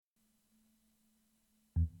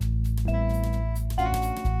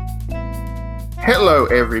Hello,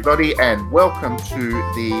 everybody, and welcome to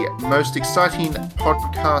the most exciting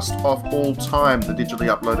podcast of all time, the Digitally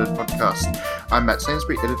Uploaded Podcast. I'm Matt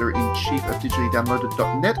Sainsbury, Editor-in-Chief of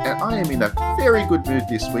DigitallyDownloaded.net, and I am in a very good mood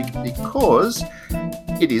this week because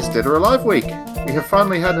it is Dead or Alive week. We have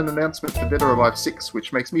finally had an announcement for Dead or Alive 6,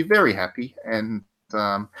 which makes me very happy, and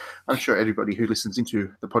I'm sure everybody who listens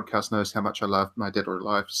into the podcast knows how much I love my Dead or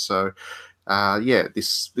Alive. So,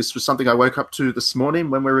 this was something I woke up to this morning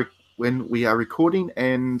when we are recording,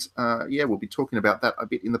 and we'll be talking about that a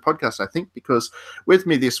bit in the podcast, I think, because with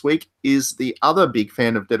me this week is the other big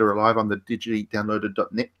fan of Dead or Alive on the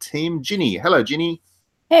DigitallyDownloaded.net team, Ginny. Hello, Ginny.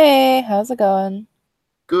 Hey, how's it going?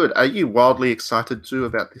 Good. Are you wildly excited too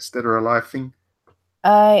about this Dead or Alive thing?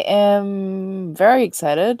 I am very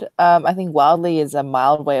excited. I think wildly is a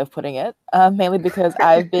mild way of putting it, mainly because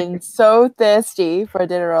I've been so thirsty for a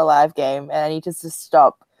Dead or Alive game, and I need to just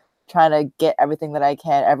stop trying to get everything that I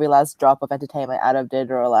can, every last drop of entertainment out of Dead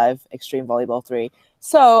or Alive Extreme Volleyball 3.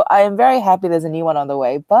 So I am very happy there's a new one on the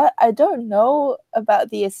way, but I don't know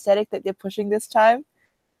about the aesthetic that they're pushing this time.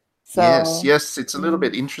 So, Yes, it's a little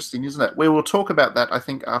bit interesting, isn't it? We will talk about that, I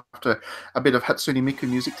think, after a bit of Hatsune Miku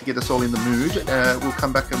music to get us all in the mood. We'll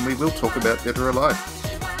come back and we will talk about Dead or Alive.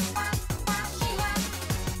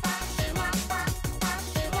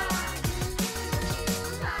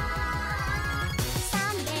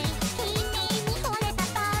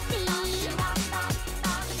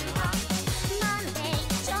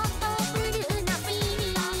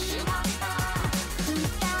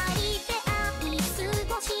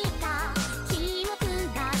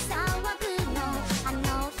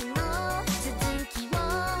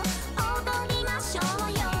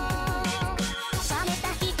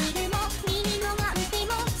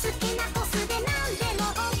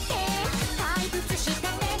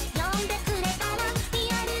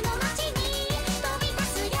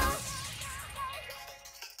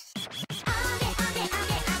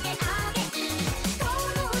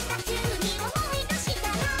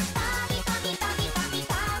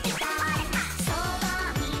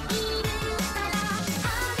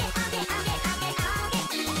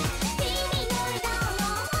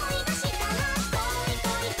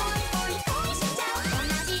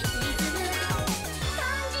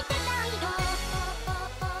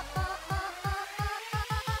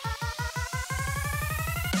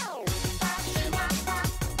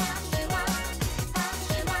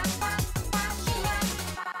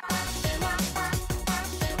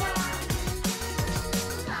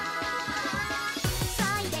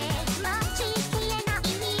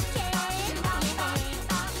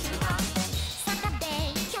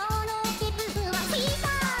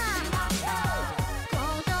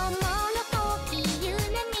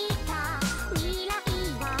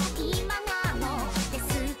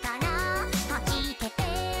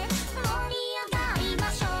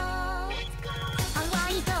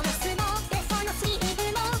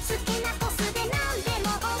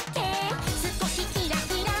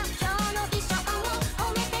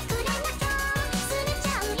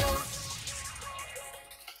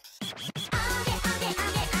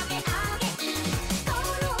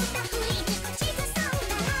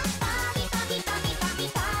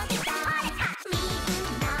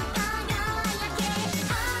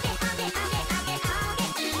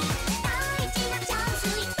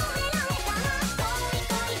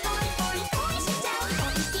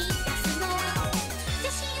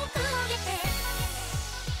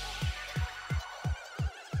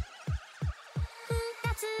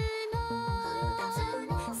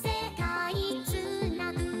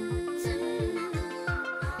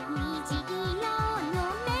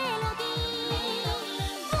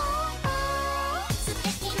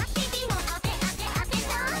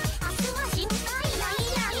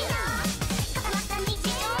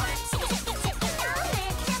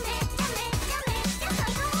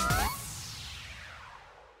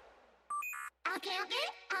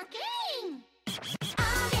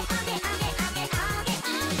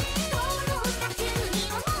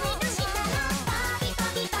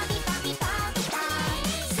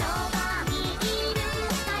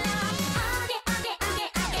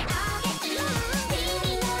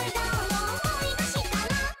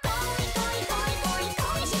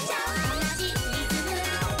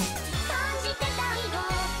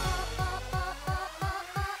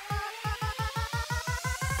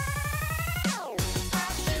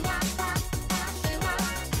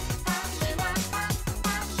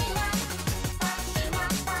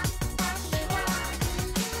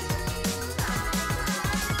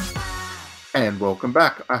 And welcome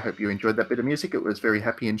back. I hope you enjoyed that bit of music. It was very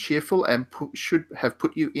happy and cheerful and should have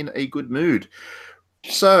put you in a good mood.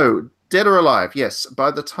 So, Dead or Alive, yes.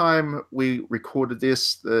 By the time we recorded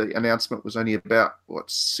this, the announcement was only about,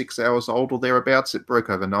 6 hours old or thereabouts. It broke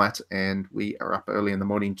overnight, and we are up early in the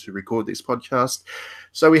morning to record this podcast.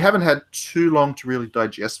 So we haven't had too long to really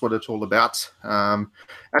digest what it's all about. And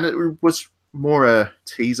it was more a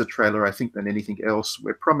teaser trailer, I think, than anything else.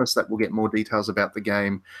 We're promised that we'll get more details about the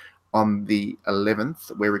game on the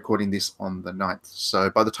 11th. We're recording this on the 9th. So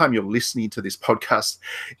by the time you're listening to this podcast,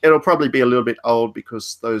 it'll probably be a little bit old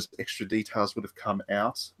because those extra details would have come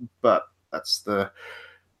out. But that's the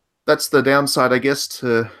downside, I guess,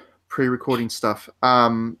 to pre-recording stuff.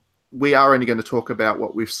 We are only going to talk about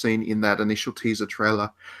what we've seen in that initial teaser trailer.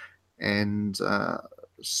 And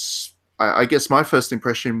I guess my first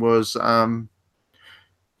impression was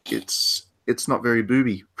it's not very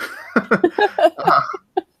booby.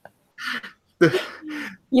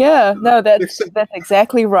 Yeah, no, that's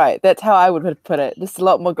exactly right. That's how I would put it. Just a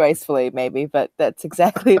lot more gracefully, maybe, but that's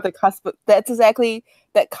exactly the cusp. That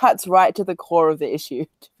cuts right to the core of the issue,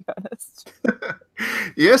 to be honest.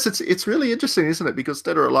 Yes, it's really interesting, isn't it? Because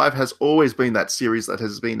Dead or Alive has always been that series that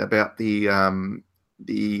has been about the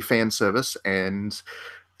fan service and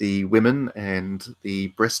the women and the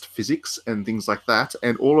breast physics and things like that.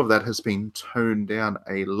 And all of that has been toned down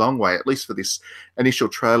a long way, at least for this initial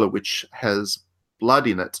trailer, which has blood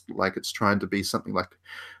in it, like it's trying to be something like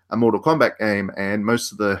a Mortal Kombat game. And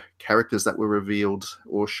most of the characters that were revealed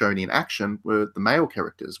or shown in action were the male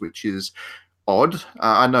characters, which is odd.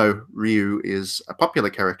 I know Ryu is a popular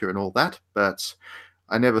character and all that, but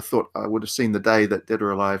I never thought I would have seen the day that Dead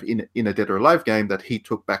or Alive, in a Dead or Alive game, that he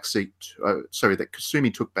took backseat. That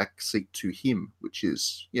Kasumi took backseat to him, which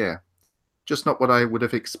is, just not what I would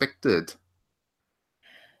have expected.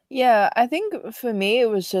 Yeah, I think for me, it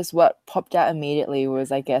was just what popped out immediately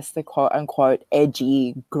was, I guess, the quote unquote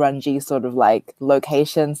edgy, grungy sort of like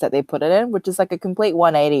locations that they put it in, which is like a complete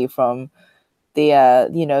 180 from the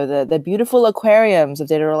the beautiful aquariums of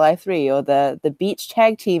Dead or Alive 3 or the beach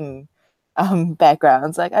tag team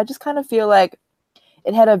backgrounds. Like, I just kind of feel like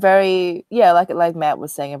it had a very, like Matt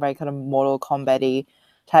was saying, a very kind of Mortal Kombat-y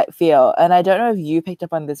type feel. And I don't know if you picked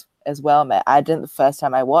up on this as well, Matt. I didn't the first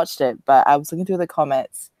time I watched it, but I was looking through the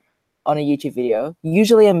comments on a YouTube video,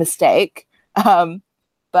 usually a mistake.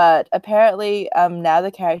 But apparently now the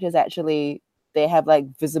characters actually, they have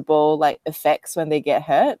like visible like effects when they get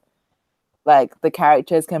hurt. Like the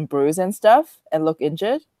characters can bruise and stuff and look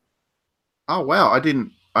injured. Oh wow, I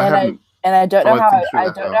hadn't I don't know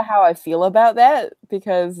followed how I feel about that,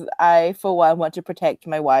 because I, for one, want to protect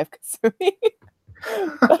my wife Kasumi.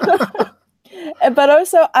 But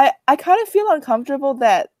also I kind of feel uncomfortable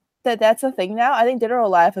that's a thing now. I think Dead or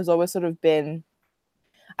Alive has always sort of been,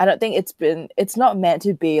 I don't think it's not meant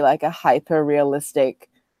to be like a hyper realistic,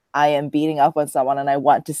 I am beating up on someone and I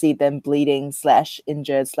want to see them bleeding /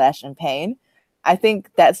 injured / in pain. I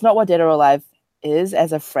think that's not what Dead or Alive is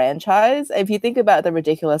as a franchise. If you think about the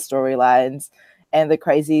ridiculous storylines and the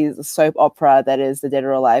crazy soap opera that is the Dead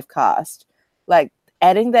or Alive cast, like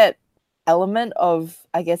adding that element of,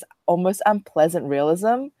 I guess, almost unpleasant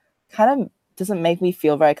realism kind of doesn't make me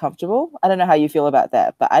feel very comfortable. I don't know how you feel about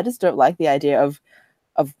that, but I just don't like the idea of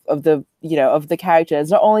the of the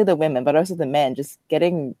characters, not only the women but also the men, just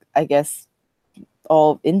getting, I guess,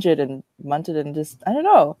 all injured and munted and just, I don't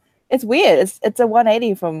know. It's weird. It's a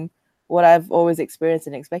 180 from what I've always experienced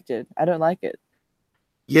and expected. I don't like it.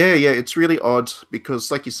 Yeah, it's really odd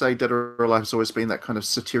because, like you say, Dead or Alive has always been that kind of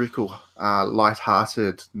satirical,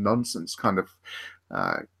 light-hearted nonsense kind of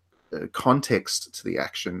context to the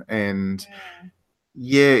action, and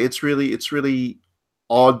it's really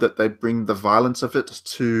odd that they bring the violence of it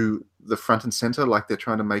to the front and center, like they're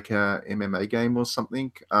trying to make a MMA game or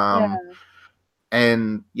something.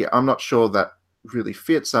 And I'm not sure that really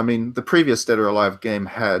fits. I mean, the previous Dead or Alive game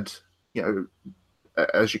had,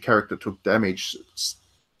 as your character took damage,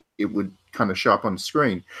 it would kind of show up on the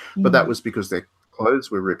screen, but that was because their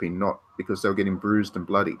clothes were ripping, not because they were getting bruised and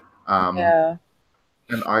bloodied. And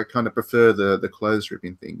I kind of prefer the clothes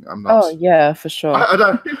ripping thing. I'm not. Oh yeah, for sure. I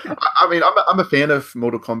don't. I mean, I'm a fan of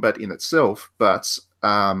Mortal Kombat in itself, but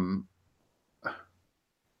I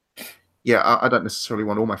don't necessarily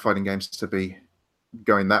want all my fighting games to be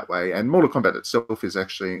going that way. And Mortal Kombat itself is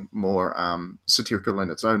actually more satirical in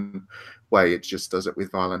its own way. It just does it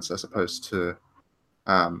with violence as opposed to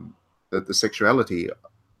the sexuality.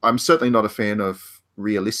 I'm certainly not a fan of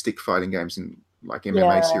realistic fighting games in like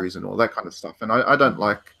MMA series and all that kind of stuff. And I don't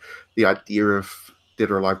like the idea of Dead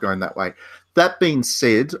or Alive going that way. That being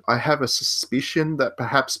said, I have a suspicion that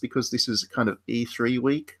perhaps because this is kind of E3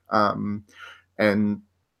 week, and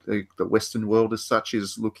the Western world as such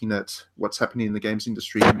is looking at what's happening in the games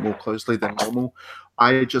industry more closely than normal.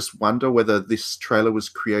 I just wonder whether this trailer was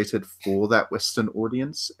created for that Western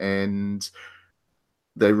audience and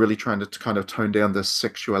they're really trying to kind of tone down the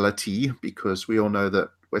sexuality, because we all know that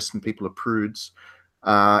Western people are prudes,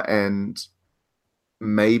 and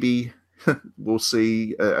maybe we'll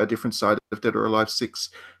see a different side of Dead or Alive 6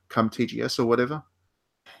 come TGS or whatever.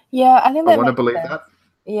 Yeah, I think I that want to makes believe sense. that.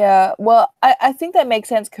 Yeah, well, I think that makes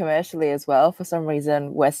sense commercially as well. For some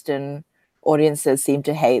reason, Western audiences seem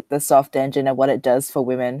to hate the soft engine and what it does for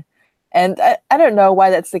women. And I don't know why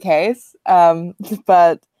that's the case,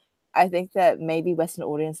 but I think that maybe Western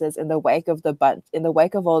audiences, in the wake of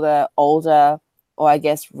all the older, or I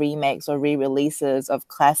guess remakes or re-releases of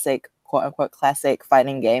classic, quote unquote, classic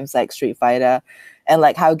fighting games like Street Fighter, and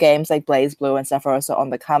like how games like Blaze Blue and stuff are also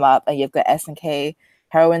on the come up, and you've got SNK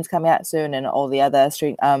Heroines coming out soon, and all the other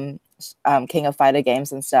King of Fighter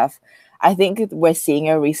games and stuff. I think we're seeing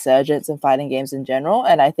a resurgence in fighting games in general,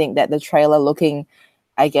 and I think that the trailer looking,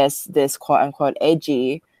 I guess, this quote unquote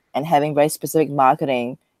edgy and having very specific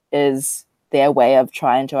marketing is their way of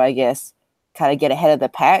trying to, I guess, kind of get ahead of the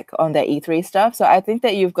pack on their E3 stuff. So I think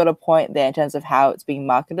that you've got a point there in terms of how it's being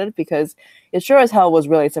marketed, because it sure as hell was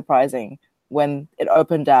really surprising when it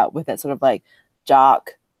opened up with that sort of like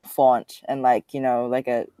dark font and like, you know, like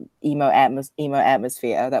a emo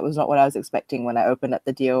atmosphere. That was not what I was expecting when I opened up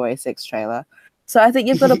the DOA 6 trailer. So I think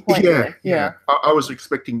you've got a point there. Yeah. I was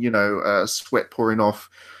expecting, sweat pouring off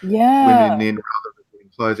Yeah. women in other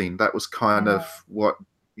clothing. That was kind of what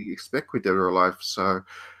you expect with Dead or Alive. So,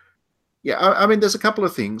 yeah, I mean, there's a couple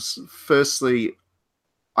of things. Firstly,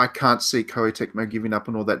 I can't see Koei Tecmo giving up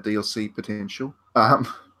on all that DLC potential,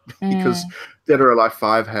 because Dead or Alive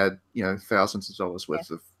 5 had, thousands of dollars worth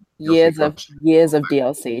of years of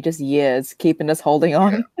DLC, just years keeping us holding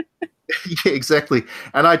on. Yeah, exactly.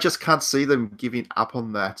 And I just can't see them giving up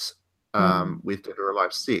on that with Dead or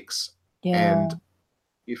Alive 6. Yeah. And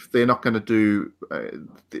if they're not going to do,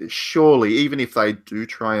 surely, even if they do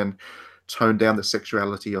try and tone down the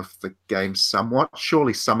sexuality of the game somewhat,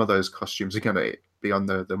 surely some of those costumes are going to be on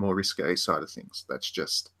the more risque side of things. That's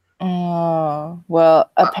just... Oh,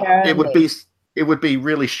 well, apparently... It would be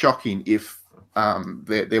really shocking if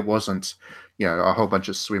there wasn't, a whole bunch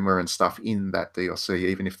of swimwear and stuff in that DLC,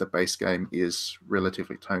 even if the base game is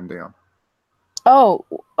relatively toned down. Oh,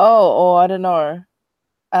 I don't know.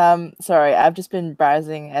 Sorry, I've just been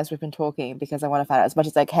browsing as we've been talking because I want to find out as much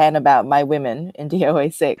as I can about my women in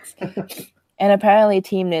DOA 6. And apparently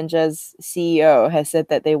Team Ninja's CEO has said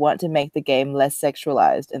that they want to make the game less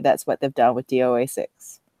sexualized, and that's what they've done with DOA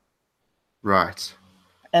 6. Right.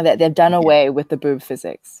 And that they've done away with the boob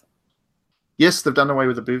physics. Yes, they've done away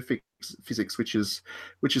with the boob physics, which is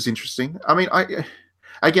interesting. I mean,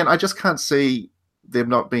 I just can't see them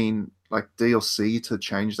not being like DLC to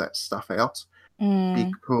change that stuff out,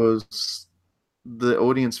 because the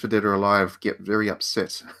audience for Dead or Alive get very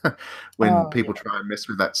upset when people try and mess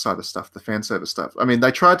with that side of stuff, the fan service stuff. I mean,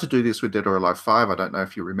 they tried to do this with Dead or Alive 5. I don't know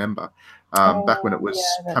if you remember. Back when it was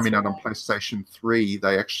coming out on PlayStation 3,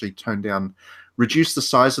 they actually reduced the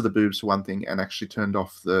size of the boobs for one thing, and actually turned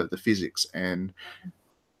off the physics, and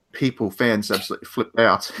fans absolutely flipped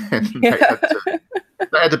out, and they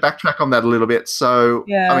had to backtrack on that a little bit. So,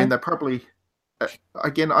 I mean, they probably...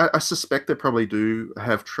 Again, I suspect they probably do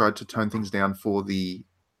have tried to tone things down for the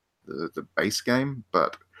base game,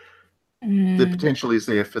 but the potential is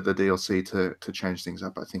there for the DLC to change things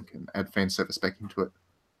up, I think, and add fan service back into it.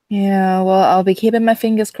 Yeah, well, I'll be keeping my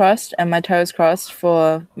fingers crossed and my toes crossed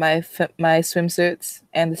for my swimsuits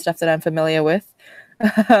and the stuff that I'm familiar with.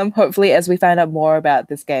 Hopefully, as we find out more about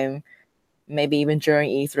this game, maybe even during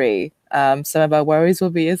E3, some of our worries will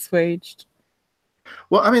be assuaged.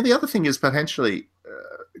 Well, I mean, the other thing is potentially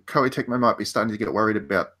Koei Tecmo might be starting to get worried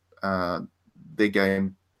about their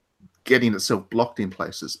game getting itself blocked in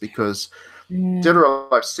places, because Dead or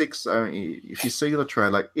Alive 6, if you see the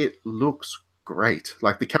trailer, it looks great.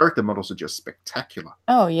 Like, the character models are just spectacular.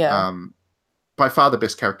 Oh, yeah. By far the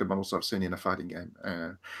best character models I've seen in a fighting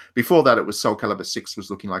game. Before that, it was Soul Calibur 6 was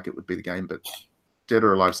looking like it would be the game, but Dead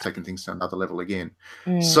or Alive's taken things to another level again.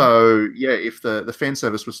 So, yeah, if the fan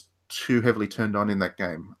service was too heavily turned on in that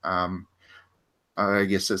game, I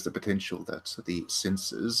guess there's the potential that the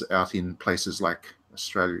censors out in places like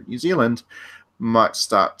Australia and New Zealand might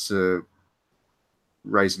start to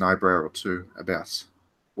raise an eyebrow or two about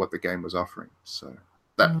what the game was offering. So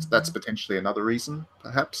that's potentially another reason,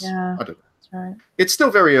 perhaps. Yeah, I don't know. That's right. It's still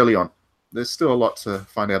very early on. There's still a lot to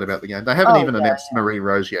find out about the game. They haven't even announced Marie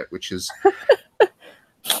Rose yet, which is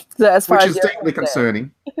so as far which as is deeply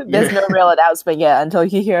concerning. There's no real announcement yet until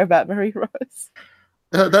you hear about Marie Rose.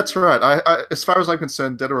 That's right. As far as I'm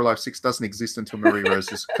concerned, Dead or Alive 6 doesn't exist until Marie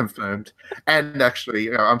Rose is confirmed. And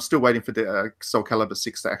actually, I'm still waiting for Soul Calibur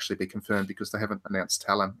 6 to actually be confirmed because they haven't announced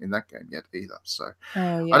Talon in that game yet either. So Oh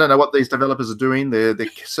I yeah. don't know what these developers are doing. They're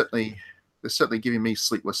certainly giving me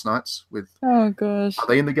sleepless nights with, Oh gosh. are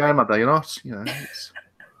they in the game? Are they not? You know,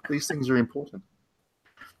 these things are important.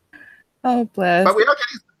 Oh bless. But we are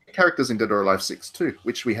getting characters in Dead or Alive 6 too,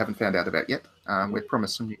 which we haven't found out about yet. We're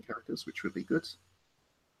promised some new characters, which would be good.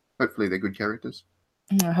 Hopefully they're good characters.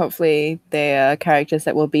 Hopefully they are characters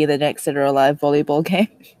that will be the next Dead or Alive volleyball game.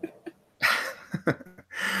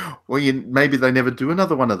 Well, maybe they never do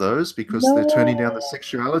another one of those because they're turning down the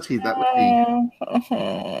sexuality. That would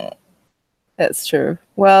be... That's true.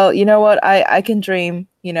 Well, you know what? I can dream,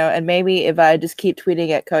 and maybe if I just keep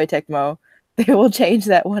tweeting at Koei Tecmo, they will change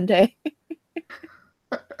that one day.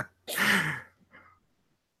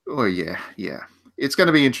 Oh, yeah. It's going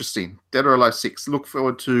to be interesting. Dead or Alive 6. Look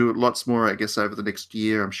forward to lots more, I guess, over the next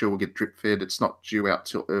year. I'm sure we'll get drip fed. It's not due out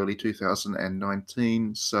till early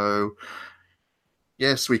 2019. So,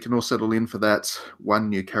 yes, we can all settle in for that one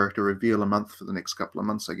new character reveal a month for the next couple of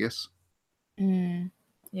months, I guess.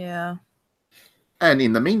 Yeah. And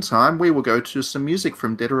in the meantime, we will go to some music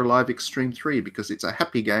from Dead or Alive Extreme 3 because it's a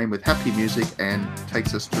happy game with happy music and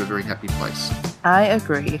takes us to a very happy place. I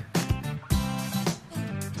agree.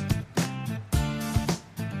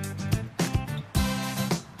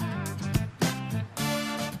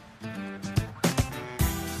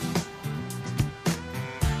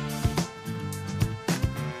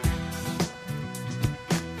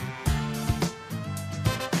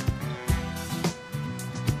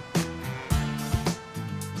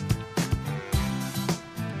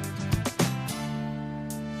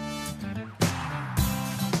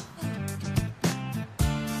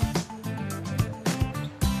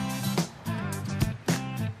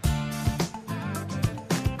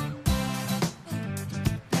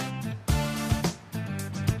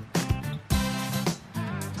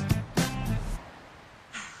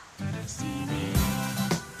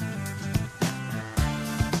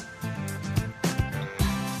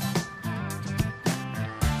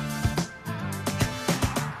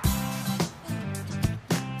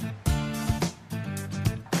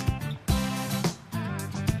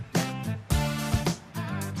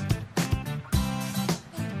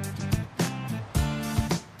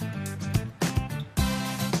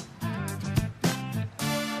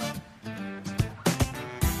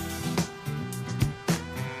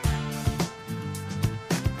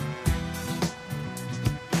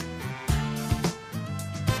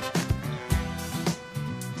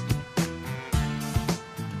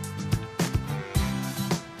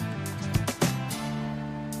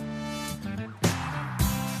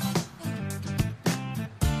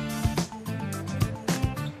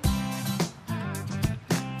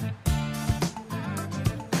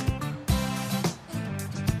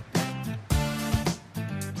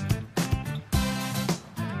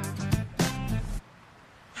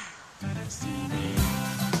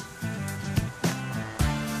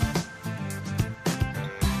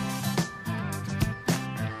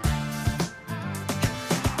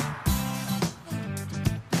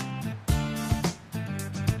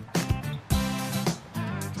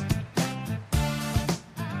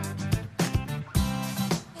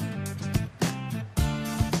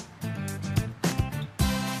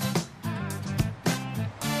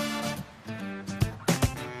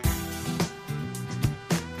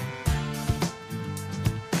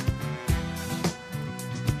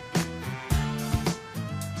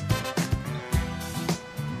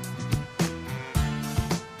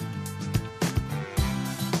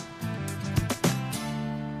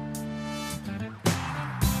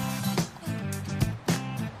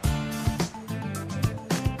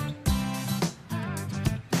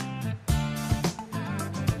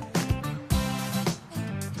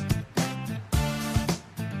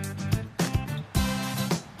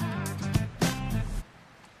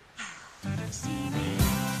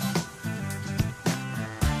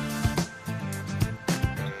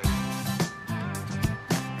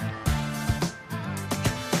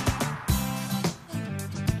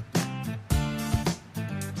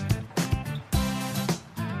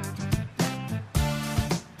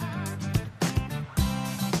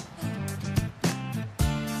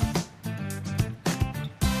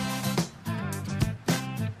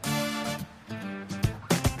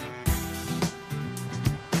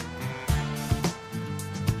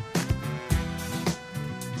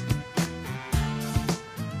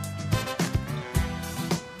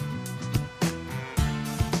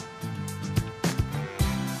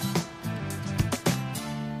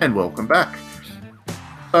 And welcome back.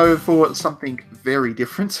 So for something very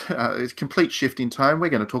different, it's a complete shift in tone. We're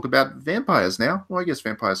going to talk about vampires now. Well, I guess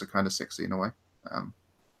vampires are kind of sexy in a way. I'm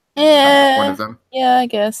one Yeah, of them. yeah, I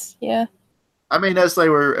guess, yeah. I mean, as they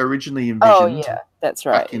were originally Oh, envisioned yeah, that's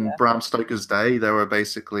right. back in Bram Stoker's day, they were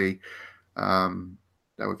basically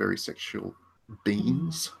they were very sexual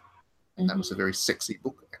beings. And that was a very sexy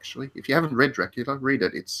book, actually. If you haven't read Dracula, read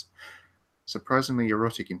it. It's surprisingly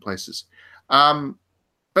erotic in places.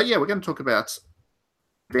 But yeah, we're going to talk about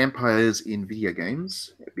vampires in video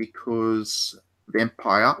games because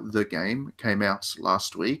Vampire, the game, came out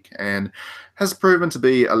last week and has proven to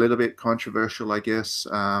be a little bit controversial, I guess.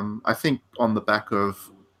 I think on the back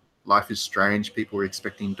of Life is Strange, people were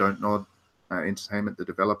expecting Don't Nod Entertainment, the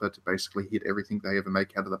developer, to basically hit everything they ever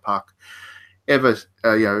make out of the park ever,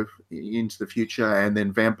 into the future. And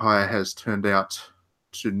then Vampire has turned out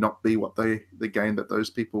to not be what the game that those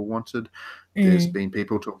people wanted. There's been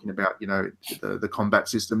people talking about, the combat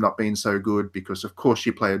system not being so good because, of course,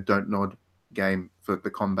 you play a Don't Nod game for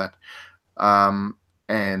the combat,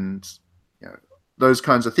 and those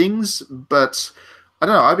kinds of things. But I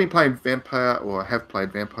don't know. I've been playing Vampire, or have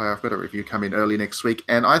played Vampire. I've got a review coming early next week,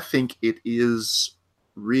 and I think it is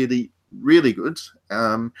really, really good,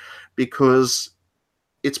 because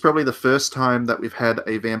it's probably the first time that we've had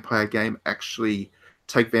a vampire game actually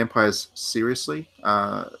take vampires seriously.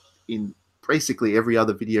 In basically every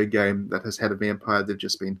other video game that has had a vampire, they've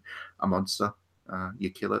just been a monster. You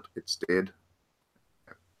kill it, it's dead.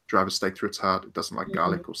 Drive a stake through its heart. It doesn't like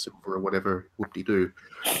garlic or silver or whatever whoop-de-doo.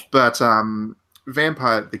 But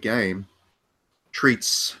Vampire, the game,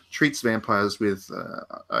 treats vampires with,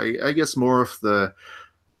 I guess, more of the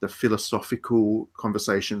philosophical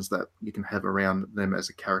conversations that you can have around them as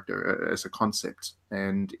a character, as a concept.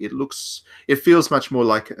 And it feels much more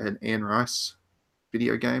like an Anne Rice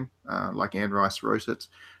video game, like Anne Rice wrote it,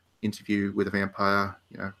 Interview with a Vampire,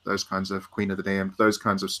 those kinds of Queen of the Damned, those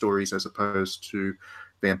kinds of stories, as opposed to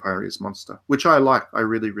Vampire is Monster, which I like. I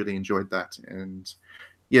really, really enjoyed that. And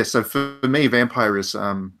yeah, so for me, Vampire is,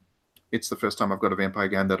 it's the first time I've got a vampire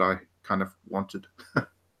game that I kind of wanted.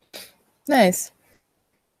 Nice.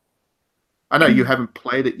 I know you haven't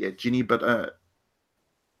played it yet, Ginny, but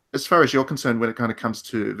as far as you're concerned, when it kind of comes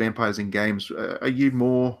to vampires in games, are you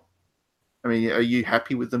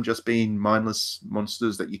happy with them just being mindless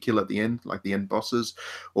monsters that you kill at the end, like the end bosses,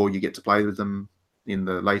 or you get to play with them in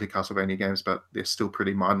the later Castlevania games, but they're still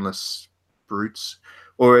pretty mindless brutes?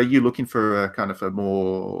 Or are you looking for a kind of a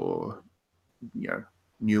more,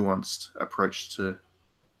 nuanced approach to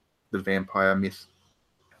the vampire myth?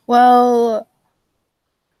 Well,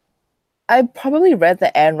 I probably read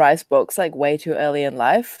the Anne Rice books like way too early in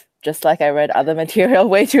life, just like I read other material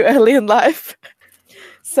way too early in life.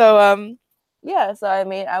 So yeah, so I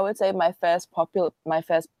mean, I would say my first proper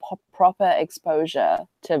exposure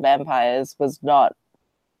to vampires was not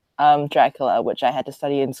Dracula, which I had to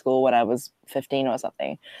study in school when I was 15 or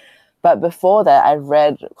something. But before that, I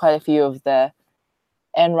read quite a few of the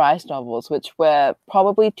Anne Rice novels, which were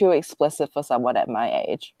probably too explicit for someone at my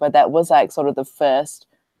age. But that was like sort of the first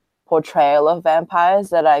portrayal of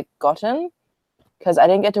vampires that I gotten, because I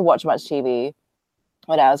didn't get to watch much TV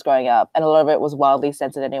when I was growing up, and a lot of it was wildly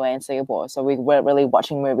censored anyway in Singapore. So we weren't really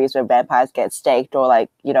watching movies where vampires get staked, or like,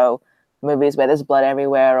 movies where there's blood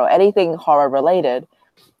everywhere, or anything horror related.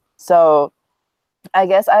 So I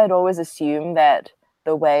guess I had always assumed that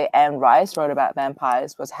the way Anne Rice wrote about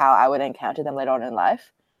vampires was how I would encounter them later on in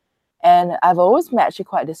life. And I've always been actually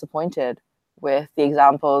quite disappointed with the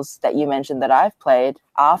examples that you mentioned that I've played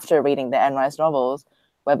after reading the Anne Rice novels,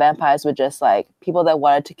 where vampires were just like people that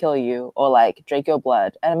wanted to kill you or like drink your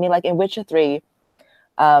blood. And I mean, like in Witcher 3,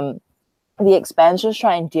 the expansions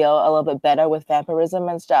try and deal a little bit better with vampirism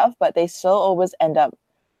and stuff, but they still always end up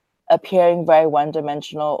appearing very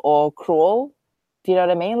one-dimensional or cruel. Do you know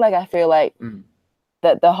what I mean? Like, I feel like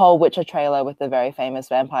that the whole Witcher trailer with the very famous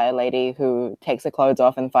vampire lady who takes her clothes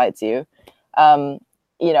off and fights you,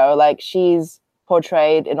 like she's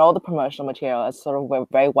portrayed in all the promotional material as sort of a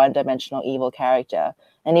very one-dimensional evil character.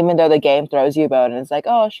 And even though the game throws you a bone and it's like,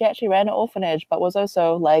 oh, she actually ran an orphanage, but was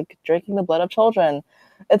also like drinking the blood of children,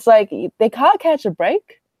 it's like they can't catch a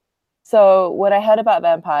break. So when I heard about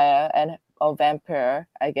vampire or vampire,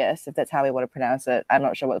 I guess, if that's how we want to pronounce it, I'm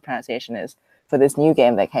not sure what the pronunciation is for this new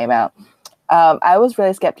game that came out. I was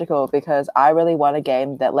really skeptical because I really want a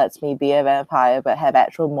game that lets me be a vampire but have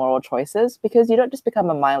actual moral choices, because you don't just become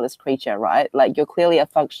a mindless creature, right? Like, you're clearly a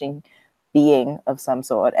functioning being of some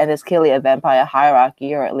sort, and there's clearly a vampire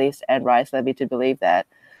hierarchy, or at least Anne Rice led me to believe that.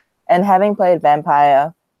 And having played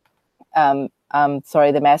the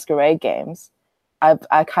Masquerade games,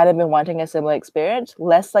 I kind of been wanting a similar experience,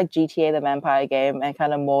 less like GTA the Vampire game and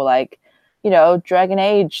kind of more like, Dragon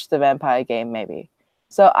Age the Vampire game maybe.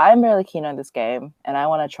 So I'm really keen on this game and I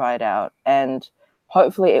want to try it out, and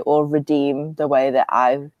hopefully it will redeem the way the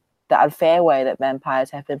unfair way that vampires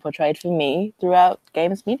have been portrayed for me throughout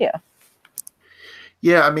games media.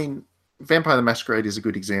 Yeah, I mean, Vampire the Masquerade is a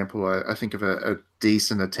good example. I think of a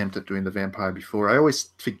decent attempt at doing the vampire before. I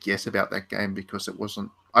always forget about that game because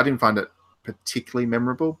I didn't find it particularly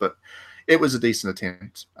memorable, but it was a decent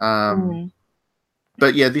attempt.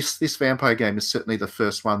 But yeah, this vampire game is certainly the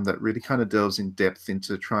first one that really kind of delves in depth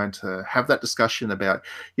into trying to have that discussion about,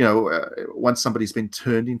 once somebody's been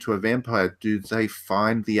turned into a vampire, do they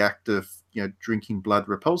find the act of, drinking blood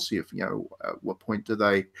repulsive? At what point do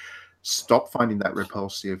they stop finding that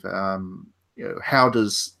repulsive? How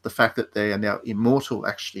does the fact that they are now immortal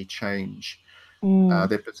actually change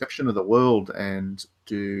their perception of the world? And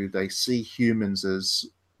do they see humans as,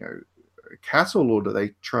 cattle, or do they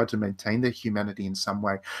try to maintain their humanity in some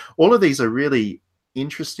way? All of these are really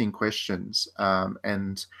interesting questions,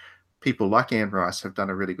 and people like Anne Rice have done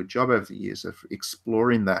a really good job over the years of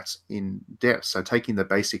exploring that in depth. So taking the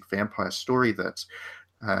basic vampire story that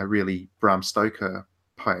really Bram Stoker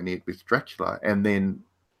pioneered with Dracula, and then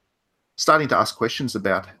starting to ask questions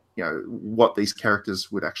about what these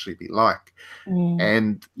characters would actually be like.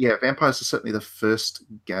 And yeah, Vampires is certainly the first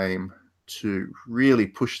game to really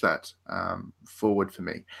push that forward for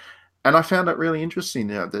me, and I found it really interesting.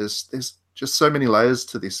 There's just so many layers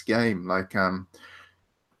to this game. Like,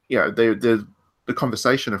 the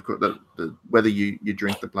conversation, of course, whether you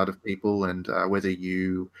drink the blood of people, and whether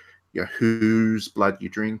whose blood you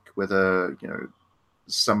drink, whether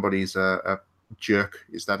somebody's a jerk,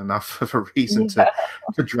 is that enough of a reason to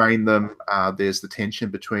drain them? There's the tension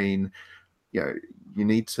between,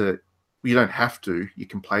 you don't have to. You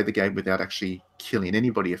can play the game without actually killing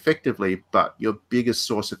anybody effectively, but your biggest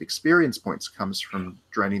source of experience points comes from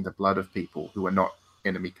draining the blood of people who are not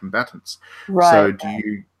enemy combatants. Right.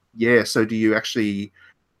 So do you actually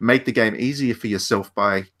make the game easier for yourself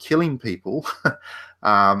by killing people,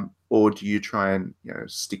 or do you try and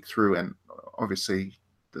stick through? And obviously,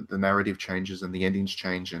 the narrative changes and the endings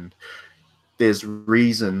change, and there's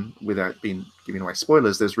reason, without giving away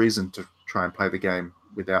spoilers, there's reason to try and play the game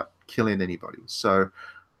without killing anybody. So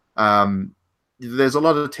there's a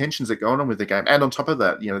lot of tensions that go on with the game, and on top of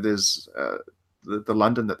that, there's the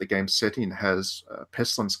London that the game's set in has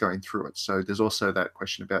pestilence going through it. So there's also that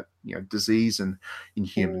question about disease in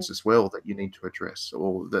humans as well that you need to address,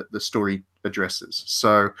 or that the story addresses.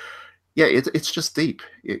 So yeah, it's just deep.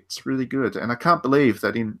 It's really good, and I can't believe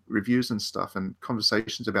that in reviews and stuff and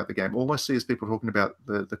conversations about the game, all I see is people talking about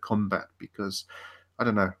the combat, because I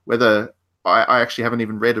don't know whether I actually haven't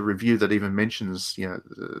even read a review that even mentions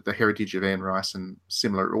the heritage of Anne Rice and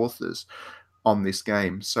similar authors on this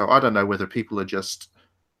game. So I don't know whether people are just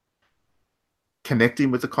connecting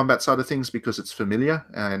with the combat side of things because it's familiar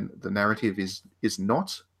and the narrative is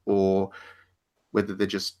not, or whether they're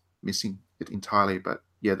just missing it entirely. But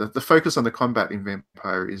yeah, the focus on the combat in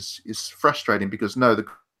Vampire is frustrating, because the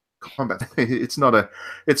combat it's not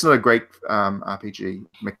a great RPG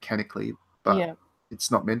mechanically, but it's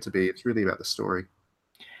not meant to be. It's really about the story.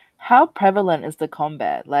 How prevalent is the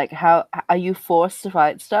combat? Like, how are you forced to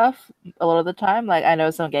fight stuff a lot of the time? Like, I know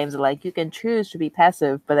some games are like, you can choose to be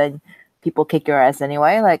passive, but then people kick your ass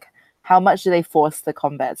anyway. Like, how much do they force the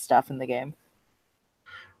combat stuff in the game?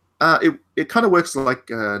 It kind of works like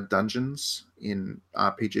dungeons in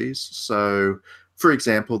RPGs. So, for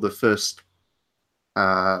example, the first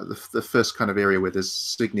kind of area where there's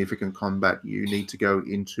significant combat, you need to go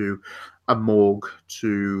into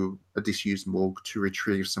a disused morgue to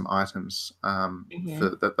retrieve some items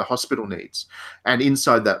that the hospital needs. And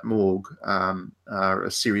inside that morgue are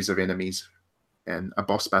a series of enemies and a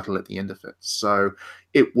boss battle at the end of it. So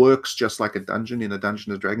it works just like a dungeon in a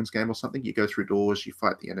Dungeons and Dragons game or something. You go through doors, you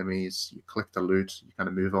fight the enemies, you collect the loot, you kind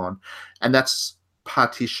of move on. And that's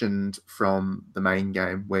partitioned from the main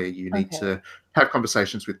game, where you need to have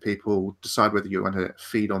conversations with people, decide whether you want to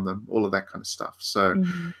feed on them, all of that kind of stuff. So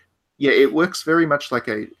yeah, it works very much like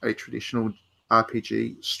a traditional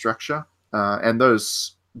RPG structure. And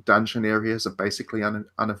those dungeon areas are basically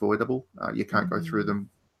unavoidable. You can't go through them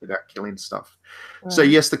without killing stuff. Right. So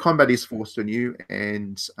yes, the combat is forced on you,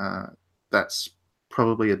 and that's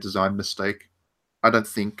probably a design mistake. I don't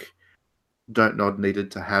think Don't Nod needed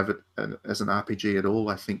to have it as an RPG at all.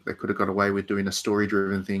 I think they could have got away with doing a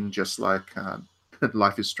story-driven thing, just like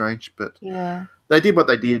Life is Strange. But they did what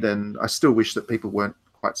they did, and I still wish that people weren't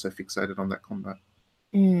quite so fixated on that combat.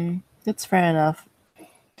 That's fair enough.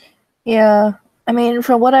 Yeah. I mean,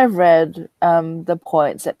 from what I've read, the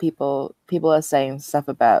points that people are saying stuff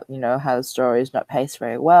about, how the story is not paced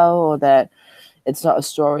very well, or that it's not a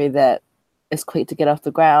story that is quick to get off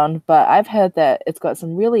the ground. But I've heard that it's got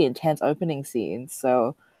some really intense opening scenes.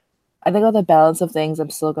 So I think on the balance of things, I'm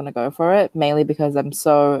still gonna go for it, mainly because I'm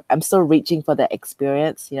still reaching for that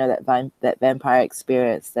experience, that vampire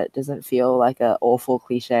experience that doesn't feel like a awful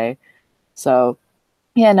cliche. So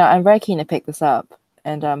yeah, no, I'm very keen to pick this up,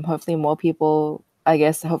 and hopefully more people. I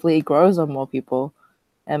guess hopefully it grows on more people,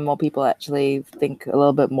 and more people actually think a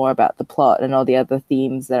little bit more about the plot and all the other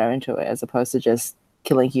themes that are into it, as opposed to just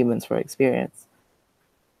killing humans for experience.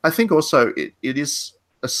 I think also it is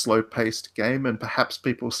a slow-paced game, and perhaps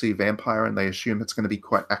people see vampire and they assume it's going to be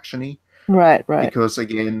quite actiony. Right, right. Because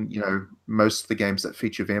again, most of the games that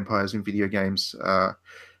feature vampires in video games are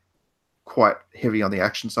quite heavy on the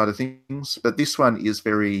action side of things, but this one is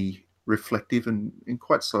very reflective and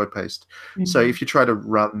quite slow paced. So Mhm. if you try to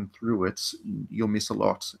run through it, you'll miss a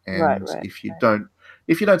lot. Right, And right. if you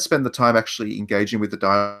don't spend the time actually engaging with the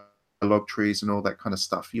dialogue trees and all that kind of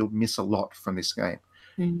stuff, you'll miss a lot from this game.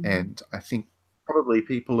 Mhm. And I think probably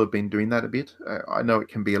people have been doing that a bit. I know it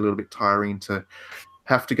can be a little bit tiring to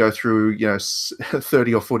have to go through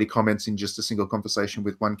 30 or 40 comments in just a single conversation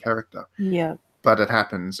with one character, Yeah. but it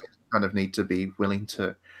happens. You kind of need to be willing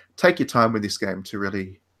to take your time with this game to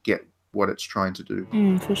really get what it's trying to do.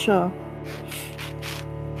 For sure.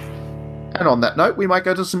 And on that note, we might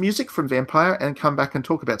go to some music from Vampire and come back and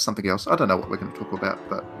talk about something else. I don't know what we're going to talk about,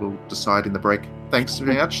 but we'll decide in the break. Thanks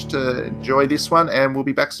very much. To enjoy this one, and we'll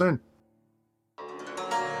be back soon.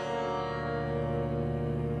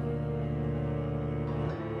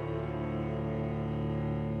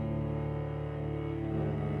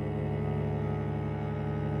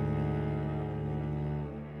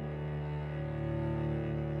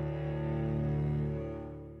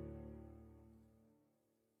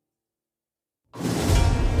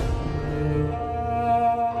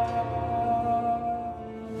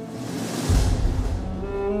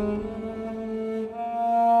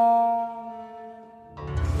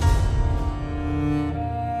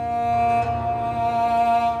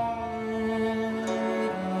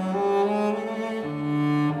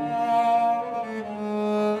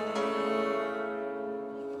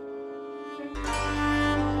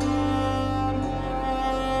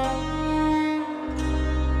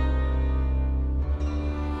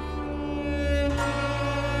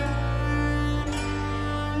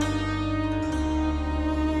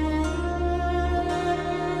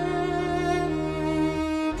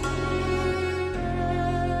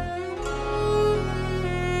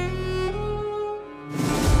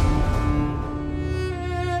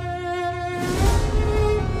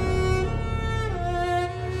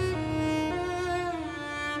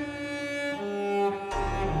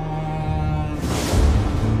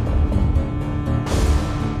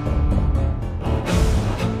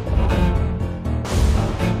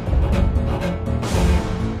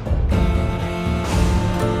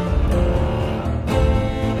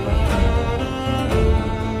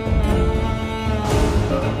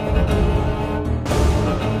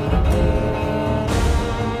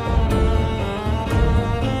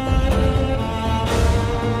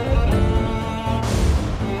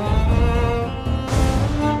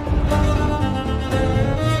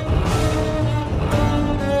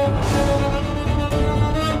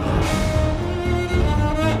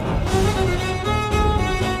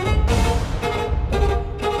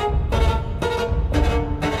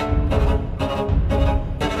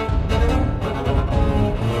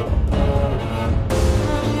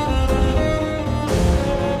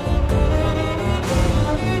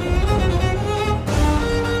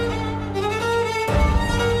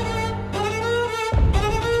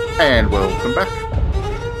 And welcome back.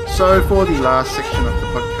 So, for the last section of the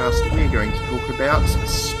podcast, we're going to talk about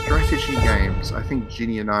strategy games. I think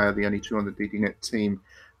Ginny and I are the only two on the DDNet team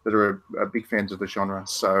that are big fans of the genre.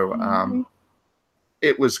 So,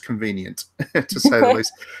 it was convenient, to say the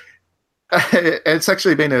least. It's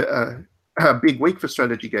actually been a big week for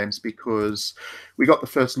strategy games because we got the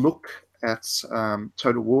first look at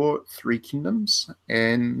Total War Three Kingdoms,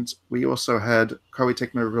 and we also had Koei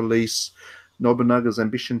Tecmo release Nobunaga's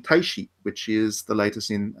Ambition Taishi, which is the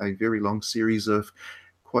latest in a very long series of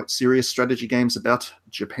quite serious strategy games about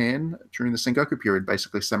Japan during the Sengoku period,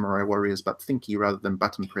 basically samurai warriors, but thinky rather than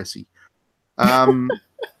button pressy.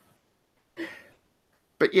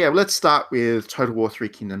 But yeah, let's start with Total War Three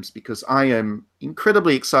Kingdoms because I am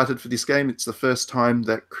incredibly excited for this game. It's the first time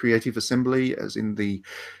that Creative Assembly, as in the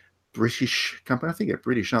British company, I think they're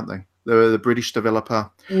British, aren't they? The British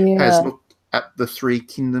developer has Yeah. looked at the Three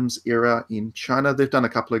Kingdoms era in China. They've done a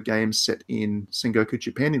couple of games set in Sengoku,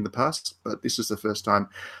 Japan in the past, but this is the first time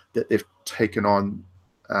that they've taken on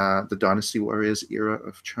the Dynasty Warriors era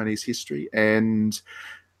of Chinese history. And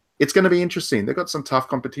it's going to be interesting. They've got some tough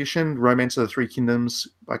competition. Romance of the Three Kingdoms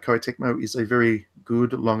by Koei Tecmo is a very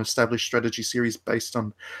good, long-established strategy series based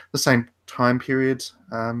on the same time period.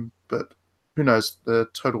 But who knows? The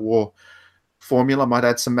Total War formula might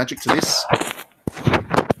add some magic to this.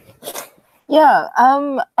 Yeah,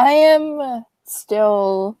 I am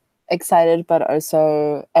still excited, but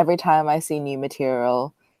also every time I see new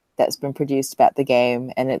material that's been produced about the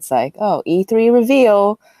game, and it's like, oh, E3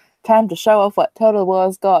 reveal, time to show off what Total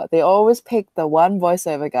War's got. They always pick the one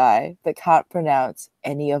voiceover guy that can't pronounce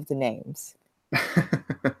any of the names.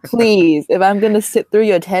 Please, if I'm going to sit through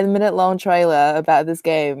your 10-minute long trailer about this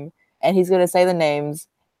game, and he's going to say the names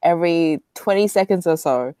every 20 seconds or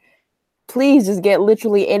so, please just get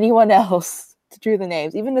literally anyone else to do the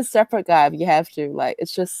names, even a separate guy if you have to. Like,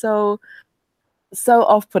 it's just so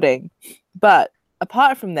off-putting. But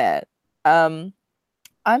apart from that, I'm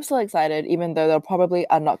still excited, even though they probably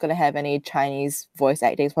are not going to have any Chinese voice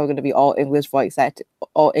acting. It's probably going to be all English voice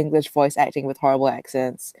acting with horrible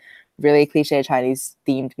accents, really cliche Chinese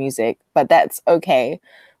themed music. But that's okay.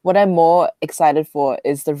 What I'm more excited for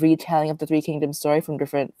is the retelling of the Three Kingdoms story from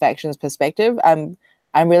different factions' perspective. I'm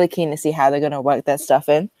really keen to see how they're going to work that stuff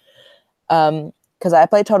in. Because I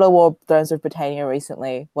played Total War Thrones of Britannia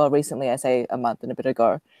recently. Well, recently, I say a month and a bit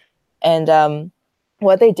ago. And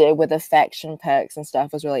what they did with the faction perks and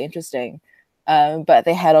stuff was really interesting. But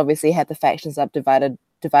they had obviously had the factions up, divided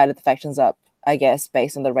the factions up, I guess,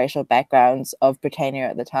 based on the racial backgrounds of Britannia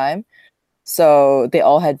at the time. So they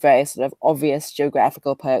all had very sort of obvious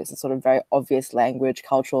geographical perks and sort of very obvious language,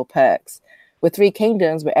 cultural perks. With Three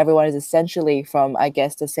Kingdoms, where everyone is essentially from, I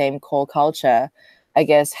guess, the same core culture, I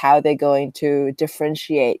guess how they're going to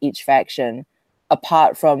differentiate each faction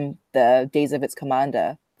apart from the deeds of its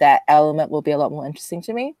commander, that element will be a lot more interesting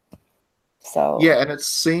to me. So yeah, and it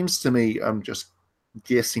seems to me, I'm just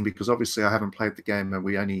guessing because obviously I haven't played the game and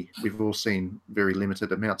we've all seen very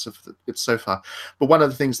limited amounts of it so far. But one of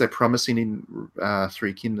the things they're promising in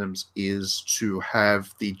Three Kingdoms is to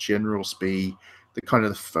have the generals be the kind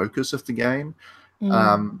of the focus of the game,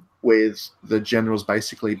 with the generals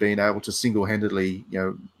basically being able to single-handedly,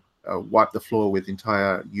 wipe the floor with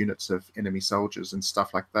entire units of enemy soldiers and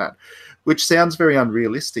stuff like that, which sounds very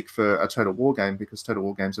unrealistic for a Total War game because Total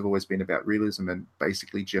War games have always been about realism and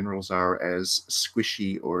basically generals are as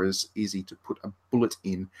squishy or as easy to put a bullet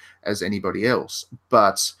in as anybody else.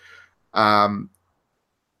 But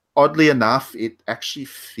oddly enough, it actually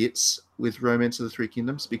fits with Romance of the Three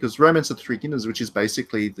Kingdoms because Romance of the Three Kingdoms, which is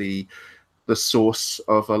basically the source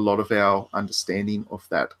of a lot of our understanding of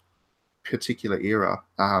that particular era,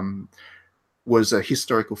 was a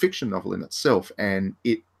historical fiction novel in itself, and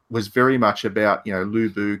it was very much about Lu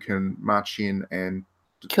Bu can march in and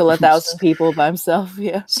kill 1,000 people by himself,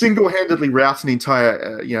 single-handedly rout an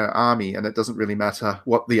entire army, and it doesn't really matter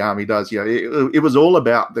what the army does. It was all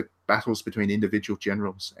about the battles between individual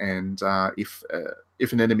generals, and if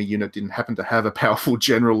an enemy unit didn't happen to have a powerful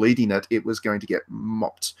general leading it, it was going to get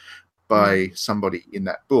mopped by somebody in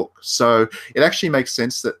that book. So it actually makes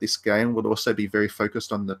sense that this game would also be very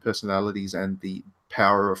focused on the personalities and the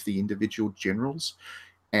power of the individual generals.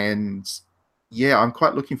 And yeah, I'm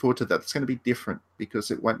quite looking forward to that. It's going to be different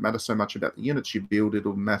because it won't matter so much about the units you build.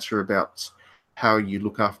 It'll matter about how you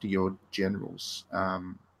look after your generals.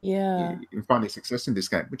 In finding success in this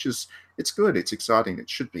game, it's good. It's exciting. It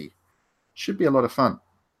should be a lot of fun,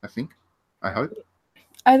 I think. I hope.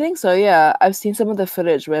 I think so, yeah. I've seen some of the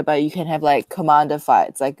footage whereby you can have like commander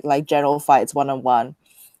fights, like general fights one-on-one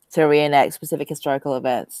to reenact specific historical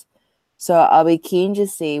events. So I'll be keen to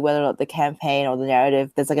see whether or not the campaign or the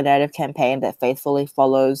narrative, there's like a narrative campaign that faithfully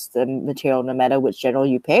follows the material no matter which general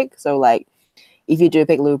you pick. So like if you do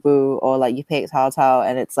pick Lu Bu or like you pick Cao Cao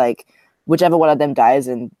and it's like whichever one of them dies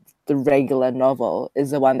in the regular novel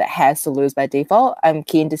is the one that has to lose by default, I'm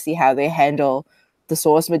keen to see how they handle the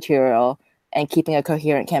source material and keeping a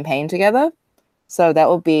coherent campaign together. So that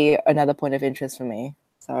will be another point of interest for me.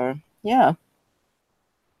 So yeah.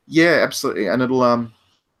 Yeah, absolutely. And it'll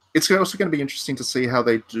it's also going to be interesting to see how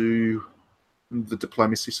they do the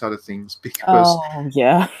diplomacy side of things because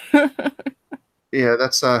yeah,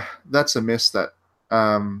 that's a mess. That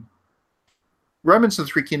Romance of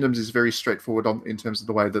the Three Kingdoms is very straightforward in terms of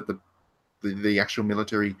the way that the actual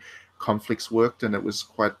military conflicts worked, and it was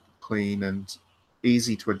quite clean and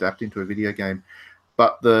easy to adapt into a video game.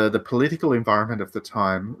 But the political environment of the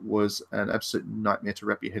time was an absolute nightmare to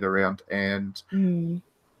wrap your head around. And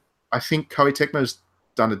I think Koei Tecmo's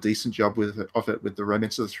done a decent job of it with the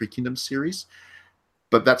Romance of the Three Kingdoms series,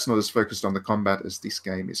 but that's not as focused on the combat as this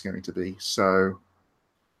game is going to be. So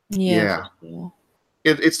yeah, sure.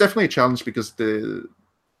 it's definitely a challenge because the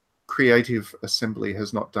creative assembly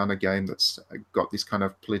has not done a game that's got this kind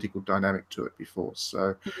of political dynamic to it before.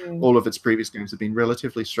 So all of its previous games have been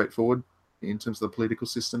relatively straightforward in terms of the political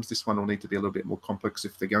systems. This one will need to be a little bit more complex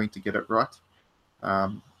if they're going to get it right.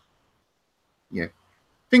 Yeah,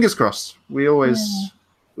 fingers crossed. We always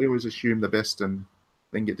assume the best and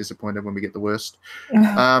then get disappointed when we get the worst.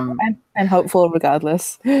 I'm hopeful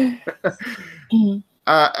regardless. And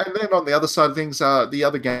then on the other side of things, the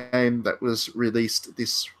other game that was released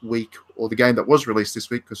this week, or the game that was released this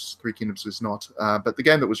week, because Three Kingdoms was not, but the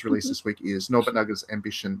game that was released this week is Nobunaga's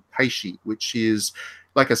Ambition Taishi, which is,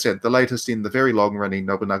 like I said, the latest in the very long-running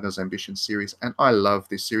Nobunaga's Ambition series, and I love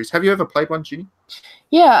this series. Have you ever played one, Ginny?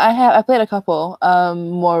 Yeah, I have. I played a couple.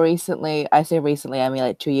 More recently, I say recently, I mean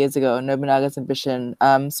like 2 years ago, Nobunaga's Ambition,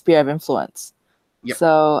 Spear of Influence. Yep.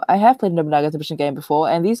 So I have played Nobunaga's Ambition game before,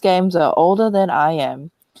 and these games are older than I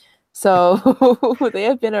am. So they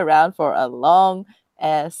have been around for a long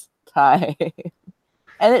ass time.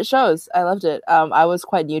 And it shows. I loved it. I was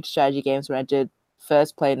quite new to strategy games when I did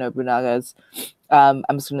first play Nobunaga's. I'm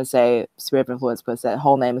just going to say Spear of Influence because that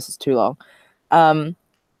whole name is just too long. And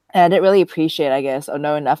I didn't really appreciate, I guess, or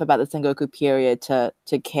know enough about the Sengoku period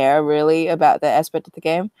to care really about that aspect of the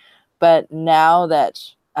game. But now that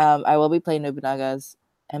I will be playing Nobunaga's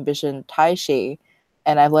Ambition Taishi,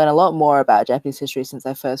 and I've learned a lot more about Japanese history since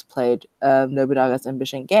I first played Nobunaga's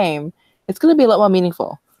Ambition game, it's going to be a lot more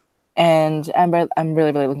meaningful. And I'm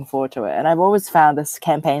really, really looking forward to it. And I've always found this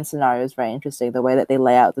campaign scenario is very interesting, the way that they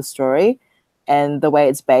lay out the story and the way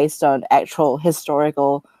it's based on actual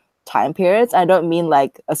historical time periods. I don't mean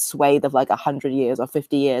like a swathe of like 100 years or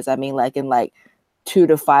 50 years. I mean like in like 2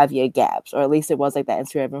 to 5 year gaps, or at least it was like that in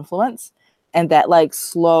Sphere of Influence. And that like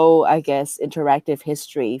slow, I guess, interactive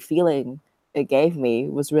history feeling it gave me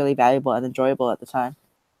was really valuable and enjoyable at the time.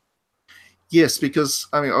 Yes, because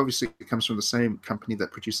I mean, obviously, it comes from the same company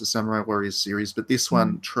that produced the Samurai Warriors series, but this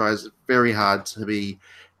one tries very hard to be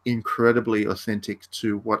incredibly authentic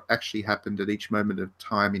to what actually happened at each moment of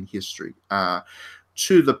time in history,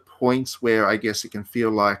 to the point where I guess it can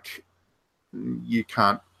feel like you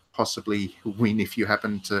can't possibly win if you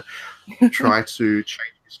happen to try to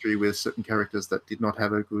change history with certain characters that did not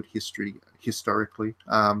have a good history historically.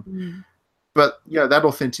 But yeah, that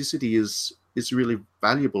authenticity is really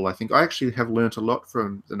valuable. I think I actually have learnt a lot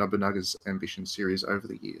from the Nobunaga's Ambition series over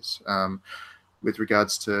the years, with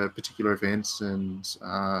regards to particular events and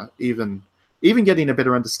even getting a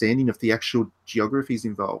better understanding of the actual geographies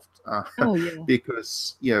involved.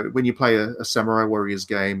 Because when you play a Samurai Warriors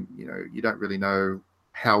game, you don't really know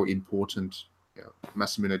how important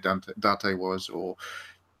Masamune Date was, or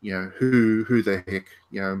who the heck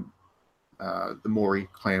the Mori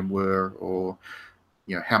clan were, or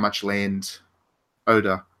how much land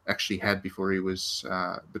Oda actually had before he was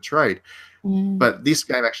betrayed. But this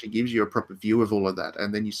game actually gives you a proper view of all of that,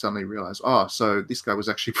 and then you suddenly realize, so this guy was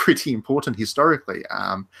actually pretty important historically,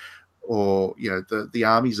 or the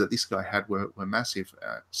armies that this guy had were massive.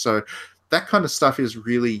 So that kind of stuff is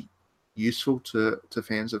really useful to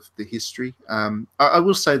fans of the history. I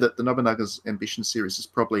will say that the Nobunaga's Ambition series is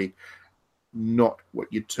probably not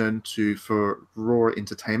what you'd turn to for raw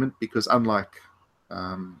entertainment, because unlike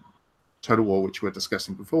Total War, which we were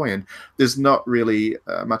discussing beforehand, there's not really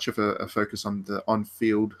much of a focus on the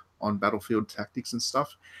on battlefield tactics and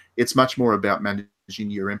stuff. It's much more about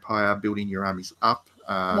managing your empire, building your armies up,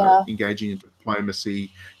 engaging in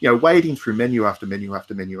diplomacy, wading through menu after menu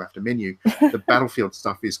after menu after menu. The battlefield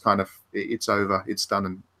stuff is kind of, it's over, it's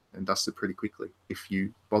done and dusted pretty quickly if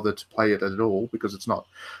you bother to play it at all, because it's not,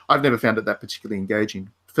 I've never found it that particularly engaging.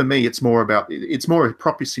 For me, it's more a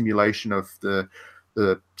proper simulation of the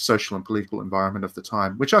social and political environment of the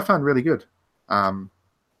time, which I found really good.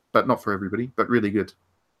 But not for everybody, but really good.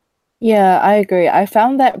 Yeah, I agree. I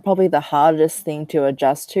found that probably the hardest thing to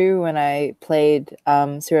adjust to when I played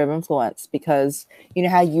Sphere of Influence, because you know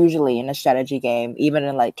how usually in a strategy game, even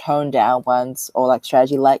in like toned down ones or like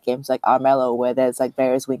strategy light games like Armello, where there's like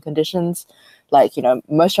various win conditions, like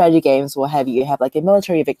most strategy games will have you have like a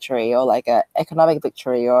military victory or like a economic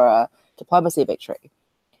victory or a diplomacy victory.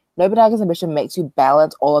 Nobunaga's Ambition makes you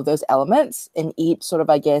balance all of those elements in each sort of,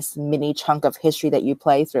 I guess, mini chunk of history that you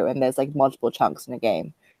play through, and there's like multiple chunks in a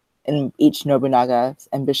game. In each Nobunaga's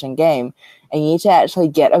Ambition game, and you need to actually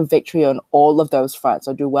get a victory on all of those fronts,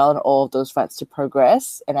 or do well on all of those fronts to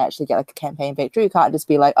progress and actually get like a campaign victory. You can't just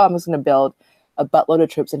be like, I'm just going to build a buttload of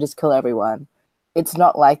troops and just kill everyone. It's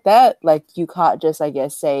not like that. Like, you can't just, I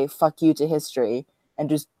guess, say fuck you to history and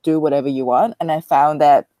just do whatever you want. And I found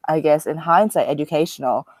that, I guess, in hindsight,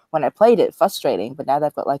 educational. When I played it, frustrating, but now that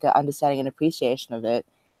I've got like an understanding and appreciation of it,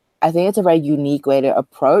 I think it's a very unique way to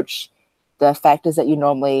approach the factors that you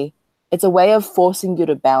normally. It's a way of forcing you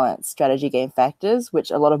to balance strategy game factors,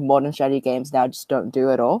 which a lot of modern strategy games now just don't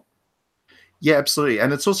do at all. Yeah, absolutely.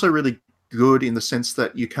 And it's also really good in the sense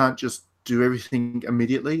that you can't just do everything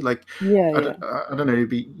immediately. Like, Yeah, I don't know, it'd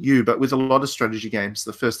be you, but with a lot of strategy games,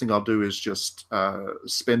 the first thing I'll do is just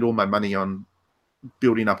spend all my money on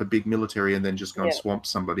building up a big military and then just go and swamp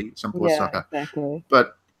somebody, some poor sucker. exactly.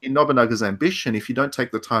 But in Nobunaga's Ambition, if you don't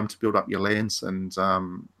take the time to build up your lands and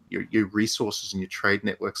your resources and your trade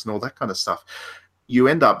networks and all that kind of stuff, you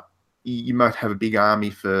end up, you might have a big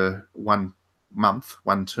army for 1 month,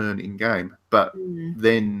 1 turn in game, but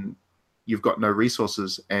then you've got no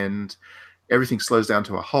resources and everything slows down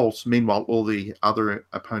to a halt. Meanwhile, all the other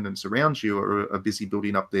opponents around you are busy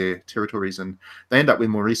building up their territories and they end up with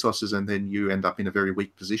more resources, and then you end up in a very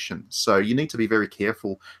weak position. So you need to be very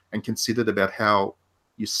careful and considered about how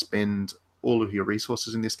you spend all of your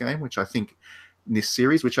resources in this game, which I think in this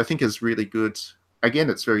series, which I think is really good. Again,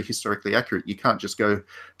 it's very historically accurate. You can't just go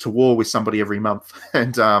to war with somebody every month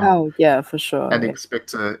and Oh yeah, for sure. and expect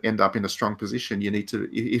to end up in a strong position. You need to,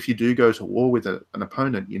 if you do go to war with an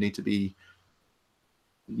opponent, you need to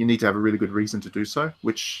have a really good reason to do so,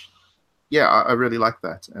 which, yeah, I really like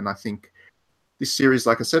that. And I think this series,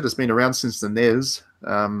 like I said, has been around since the NES,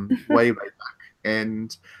 way back.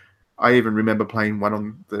 And I even remember playing one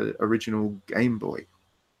on the original Game Boy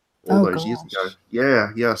all those years ago.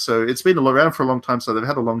 Yeah. So it's been around for a long time. So they've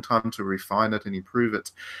had a long time to refine it and improve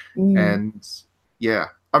it. And yeah,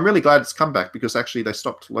 I'm really glad it's come back, because actually they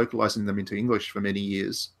stopped localizing them into English for many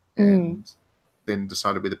years and then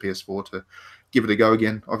decided with the PS4 to give it a go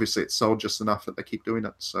again. Obviously, it's sold just enough that they keep doing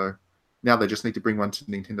it. So now they just need to bring one to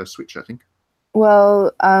Nintendo Switch, I think.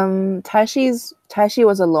 Well, Taishi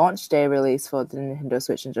was a launch day release for the Nintendo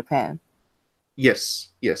Switch in Japan. Yes.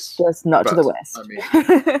 Just not to the West.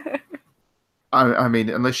 I mean,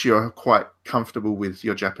 unless you're quite comfortable with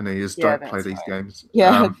your Japanese, don't play these games.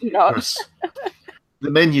 Yeah, not. The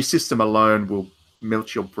menu system alone will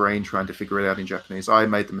melt your brain trying to figure it out in Japanese. I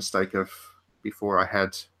made the mistake of, before I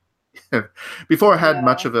had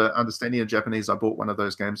much of an understanding of Japanese, I bought one of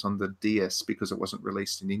those games on the DS because it wasn't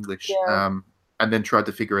released in English, and then tried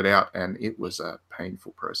to figure it out, and it was a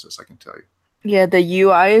painful process, I can tell you. Yeah, the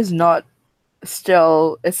UI is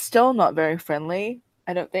still not very friendly.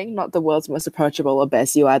 I don't think, not the world's most approachable or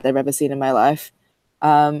best UI I've ever seen in my life.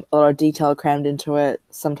 A lot of detail crammed into it.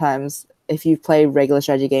 Sometimes if you play regular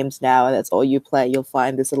strategy games now and that's all you play, you'll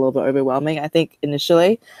find this a little bit overwhelming, I think,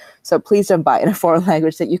 initially. So please don't buy it in a foreign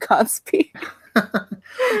language that you can't speak.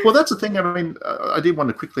 Well, that's the thing. I mean, I did want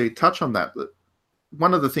to quickly touch on that.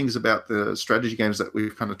 One of the things about the strategy games that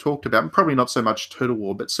we've kind of talked about, and probably not so much Total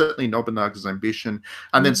War, but certainly Nobunaga's Ambition,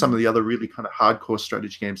 and then some of the other really kind of hardcore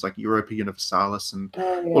strategy games like Europa Universalis and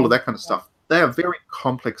all of that kind of stuff, they are very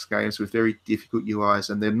complex games with very difficult UIs,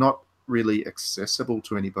 and they're not really accessible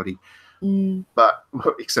to anybody, but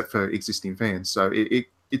except for existing fans. So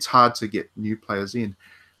it's hard to get new players in.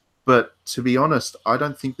 But to be honest, I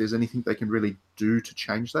don't think there's anything they can really do to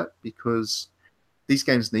change that, because these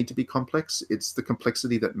games need to be complex. It's the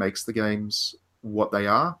complexity that makes the games what they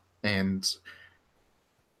are, and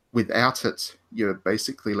without it, you're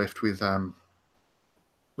basically left with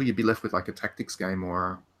you'd be left with like a tactics game or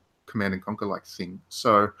a Command and Conquer like thing.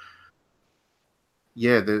 So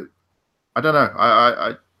yeah, I don't know.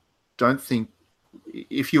 I don't think,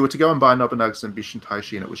 if you were to go and buy Nobunaga's Ambition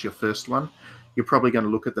Taishi and it was your first one, you're probably going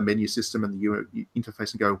to look at the menu system and the UI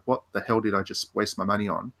interface and go, what the hell did I just waste my money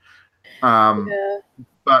on?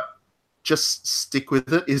 But just stick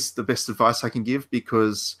with it is the best advice I can give,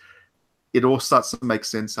 because it all starts to make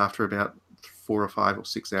sense after about 4 or 5 or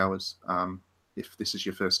 6 hours. If this is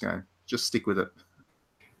your first game, just stick with it.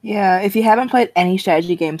 Yeah, if you haven't played any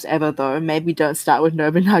strategy games ever, though, maybe don't start with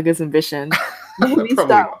Nobunaga's Ambition. Maybe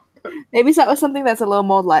start with something that's a little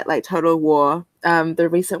more like Total War. The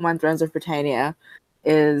recent one, Thrones of Britannia,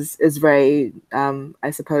 is very,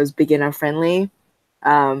 I suppose, beginner friendly.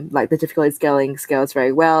 Like the difficulty scales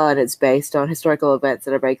very well, and it's based on historical events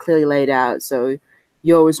that are very clearly laid out, so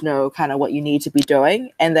you always know kind of what you need to be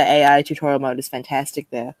doing, and the AI tutorial mode is fantastic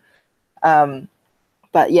there.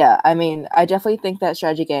 But yeah, I mean, I definitely think that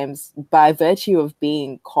strategy games, by virtue of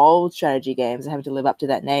being called strategy games and having to live up to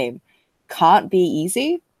that name, can't be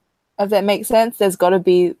easy, if that makes sense. There's got to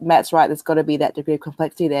be, Matt's right, there's got to be that degree of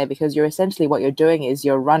complexity there, because you're essentially, what you're doing is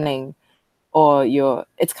you're running, or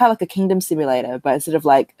it's kind of like a kingdom simulator, but instead of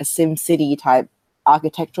like a Sim City type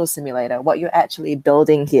architectural simulator. What you're actually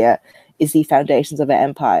building here is the foundations of an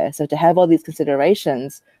empire. So to have all these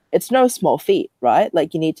considerations, it's no small feat, right?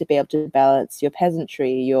 Like you need to be able to balance your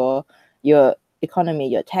peasantry, your economy,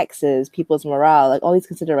 your taxes, people's morale, like all these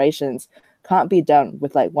considerations can't be done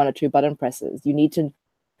with like one or two button presses. You need to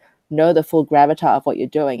know the full gravitas of what you're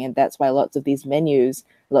doing. And that's why lots of these menus,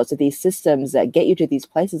 lots of these systems that get you to these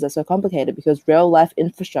places are so complicated, because real life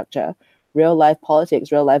infrastructure, real life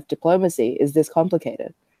politics, real life diplomacy is this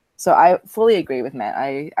complicated. So I fully agree with Matt.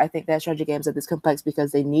 I think that strategy games are this complex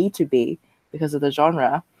because they need to be, because of the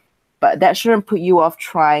genre. But that shouldn't put you off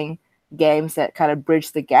trying games that kind of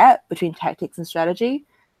bridge the gap between tactics and strategy.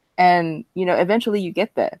 And, you know, eventually you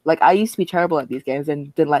get there. Like, I used to be terrible at these games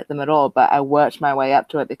and didn't like them at all, but I worked my way up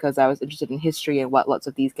to it because I was interested in history and what lots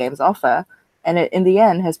of these games offer. And it, in the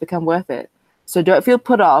end, has become worth it. So don't feel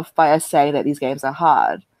put off by us saying that these games are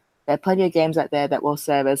hard. There are plenty of games out there that will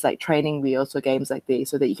serve as like training wheels for games like these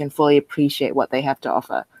so that you can fully appreciate what they have to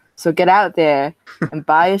offer. So get out there and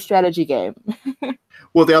buy a strategy game.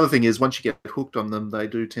 Well, the other thing is, once you get hooked on them, they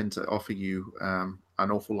do tend to offer you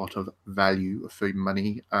an awful lot of value for your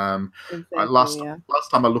money. Exactly, last yeah.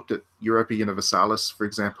 time I looked at Europa Universalis, for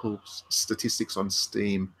example, statistics on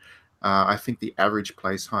Steam, I think the average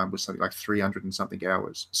play time was something like 300 and something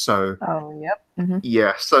hours. So, Oh, yep. Mm-hmm.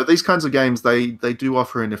 yeah, so these kinds of games, they do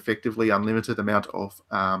offer an effectively unlimited amount of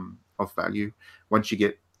value once you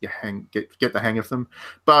get the hang of them.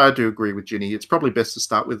 But I do agree with Ginny. It's probably best to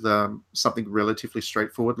start with something relatively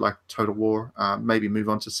straightforward like Total War. Maybe move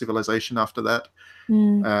on to Civilization after that.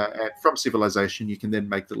 And from Civilization, you can then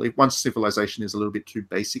make the leap. Once Civilization is a little bit too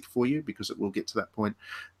basic for you, because it will get to that point,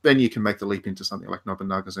 then you can make the leap into something like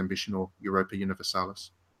Nobunaga's Ambition or Europa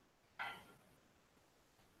Universalis.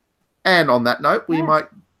 And on that note, we might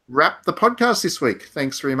wrap the podcast this week.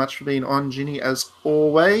 Thanks very much for being on, Ginny, as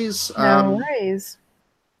always. No worries.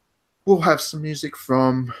 We'll have some music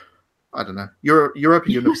from, I don't know, Europa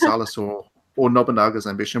Universalis or Nobunaga's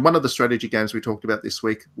Ambition. One of the strategy games we talked about this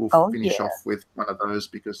week, we'll finish off with one of those,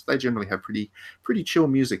 because they generally have pretty chill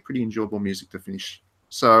music, pretty enjoyable music to finish.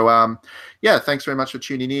 So, yeah, thanks very much for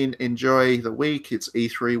tuning in. Enjoy the week. It's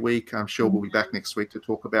E3 week. I'm sure we'll be back next week to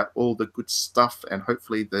talk about all the good stuff and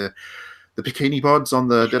hopefully the bikini bods on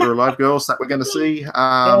the Dead or Alive girls that we're going to see.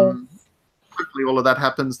 Hopefully all of that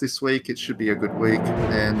happens this week. It should be a good week.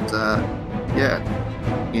 And,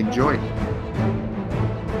 yeah, enjoy.